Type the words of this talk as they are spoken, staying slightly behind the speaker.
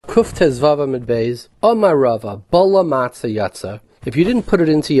Kuf tezvava midbeis, Omarava, Bola Matzah Yatza. If you didn't put it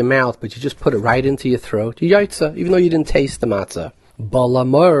into your mouth, but you just put it right into your throat, you yaitza, even though you didn't taste the matzah. Bala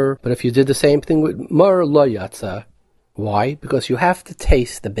mur, but if you did the same thing with mur, lo yatza. Why? Because you have to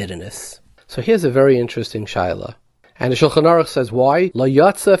taste the bitterness. So here's a very interesting shaila. And the Shulchan Aruch says, why? Lo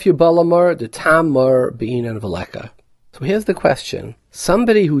yatza if you bala mur, the tam mur be'inan v'leka. So here's the question.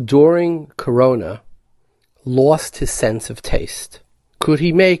 Somebody who during Corona lost his sense of taste, could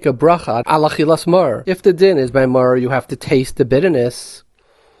he make a bracha ala chilas mur? If the din is by mur, you have to taste the bitterness.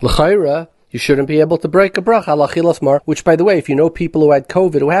 L'chayra, you shouldn't be able to break a bracha ala chilas mur, which, by the way, if you know people who had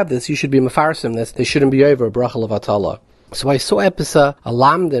COVID who have this, you should be mefarsim this. They shouldn't be over a bracha levatala. So I saw Episa, a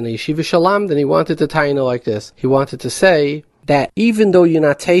lamdan, a yeshiva shalamdan, he wanted to tie in like this. He wanted to say that even though you're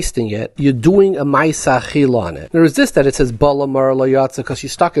not tasting it, you're doing a ma'isa achila on it. There is this that it says bala mar lo yatza because you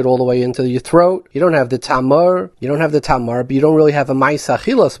stuck it all the way into your throat. You don't have the tamar, but you don't really have a ma'isa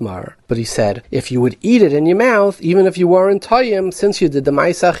achilas mar. But he said, if you would eat it in your mouth, even if you weren't tayyim, since you did the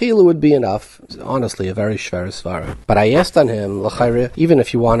ma'isa achila would be enough. It's honestly a very shver svara. But I asked on him, l'chayre, even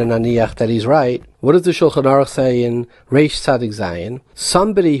if you want an aniyach that he's right, what does the Shulchan Aruch say in Reish Tzadik Zayin?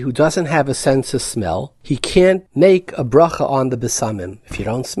 Somebody who doesn't have a sense of smell, he can't make a bracha on the besamim if you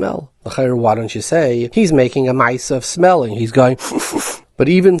don't smell. L'chayr, why don't you say, he's making a ma'isa of smelling, he's going but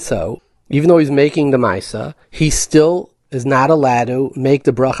even so, even though he's making the ma'isa, he still is not allowed to make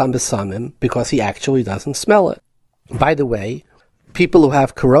the bracha on besamim because he actually doesn't smell it. By the way, people who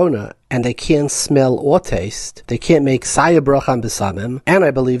have corona and they can't smell or taste, they can't make saya bracha on besamim, and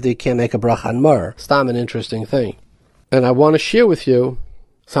I believe they can't make a bracha on mur. Stam an interesting thing. And I want to share with you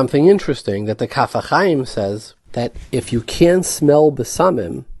something interesting that the Kaf HaChaim says, that if you can't smell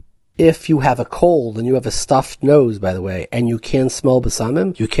besamim, if you have a cold and you have a stuffed nose, by the way, and you can't smell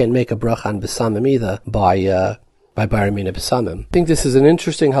besamim, you can't make a bracha on besamim either by Bar Mina Besamim. I think this is an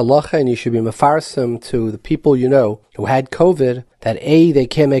interesting halacha, and you should be mefarsim to the people you know who had COVID, that A, they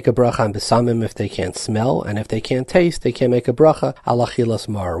can't make a bracha on Besamim if they can't smell, and if they can't taste, they can't make a bracha ala chilas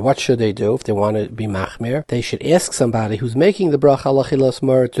mar. What should they do if they want to be machmir? They should ask somebody who's making the bracha ala chilas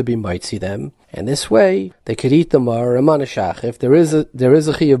mar to be mitzi them, and this way they could eat the mar a manashach. If there is a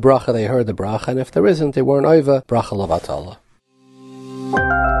chiyuv bracha, they heard the bracha, and if there isn't, they weren't over bracha lavatala.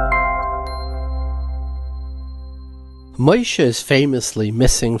 Moshe is famously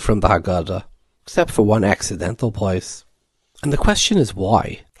missing from the Haggadah, except for one accidental place. And the question is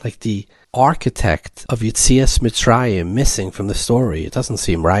why? Like the architect of Yetzias Mitzrayim missing from the story. It doesn't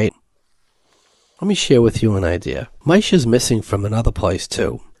seem right. Let me share with you an idea. Moshe is missing from another place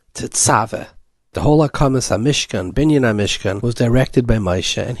too. Tetzaveh. The whole Hakamas HaMishkan, Binyan HaMishkan, was directed by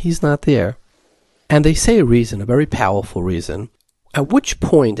Moshe, and he's not there. And they say a reason, a very powerful reason. At which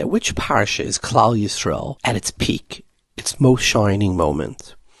point, at which parsha is Klal Yisrael at its peak? Its most shining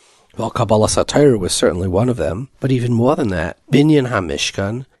moment. Well, Kabbalah Satira was certainly one of them, but even more than that, Binyan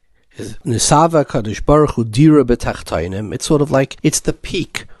HaMishkan is Nisava Kadosh Baruch Hu Dira B'Tachtainim. It's sort of like, it's the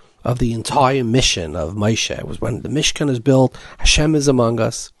peak of the entire mission of Moshe. It was when the Mishkan is built, Hashem is among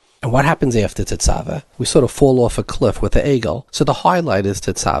us. And what happens after Tetzaveh? We sort of fall off a cliff with the Egel. So the highlight is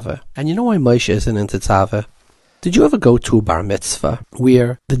Tetzaveh. And you know why Moshe isn't in Tetzaveh? Did you ever go to a bar mitzvah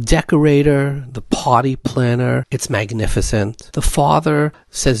where the decorator, the party planner, it's magnificent, the father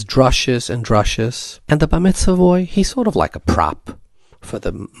says drushes and drushes, and the bar mitzvah boy, he's sort of like a prop for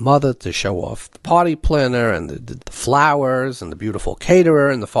the mother to show off the party planner and the flowers and the beautiful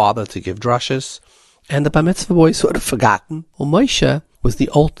caterer and the father to give drushes, and the bar mitzvah boy is sort of forgotten. Well, Moshe was the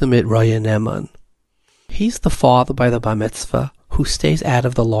ultimate Raya Neman. He's the father by the bar mitzvah who stays out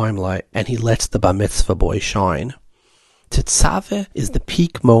of the limelight, and he lets the bar mitzvah boy shine. Tetzaveh is the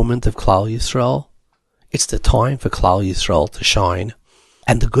peak moment of Klal Yisrael. It's the time for Klal Yisrael to shine.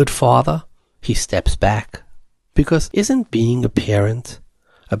 And the good father, he steps back. Because isn't being a parent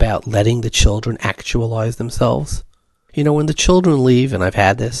about letting the children actualize themselves? You know, when the children leave, and I've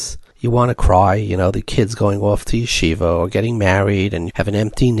had this, you want to cry, you know, the kid's going off to yeshiva or getting married and have an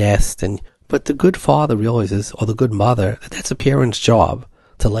empty nest, but the good father realizes, or the good mother, that that's a parent's job,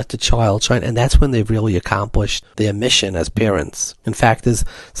 to let the child shine, and that's when they've really accomplished their mission as parents. In fact, there's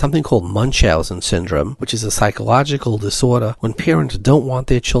something called Munchausen syndrome, which is a psychological disorder when parents don't want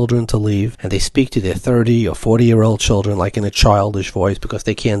their children to leave, and they speak to their 30 or 40-year-old children like in a childish voice because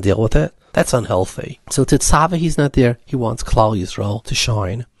they can't deal with it. That's unhealthy. So Tetzaveh, he's not there. He wants Klal Yisrael to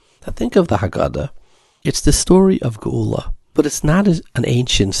shine. Now think of the Haggadah. It's the story of Geula. But it's not an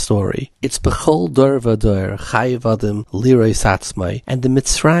ancient story. It's Bechol Dor Vador, Chai Vadim, Lirei Satzmai. And the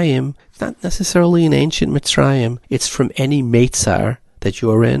Mitzrayim, it's not necessarily an ancient Mitzrayim. It's from any Meitzar that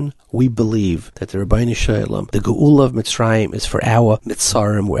you're in, we believe that the Ribbono Shel Olam, the Geula of Mitzrayim, is for our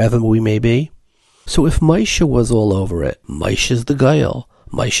Mitzarim, wherever we may be. So if Moshe was all over it, Moshe's the Goel,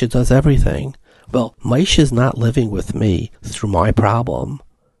 Moshe does everything. Well, Moshe's not living with me through my problem.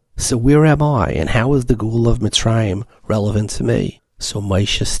 So where am I, and how is the Geula of Mitzrayim relevant to me? So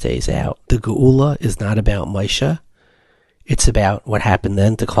Moshe stays out. The Geula is not about Moshe. It's about what happened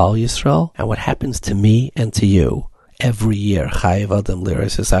then to Klal Yisrael, and what happens to me and to you. Every year, Chayav Adam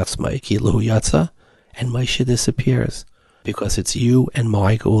Liras Atzmai Ki Lahu Yatsa, and Moshe disappears, because it's you and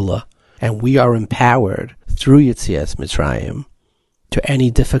my Geula, and we are empowered through Yetzias Mitzrayim to any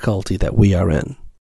difficulty that we are in.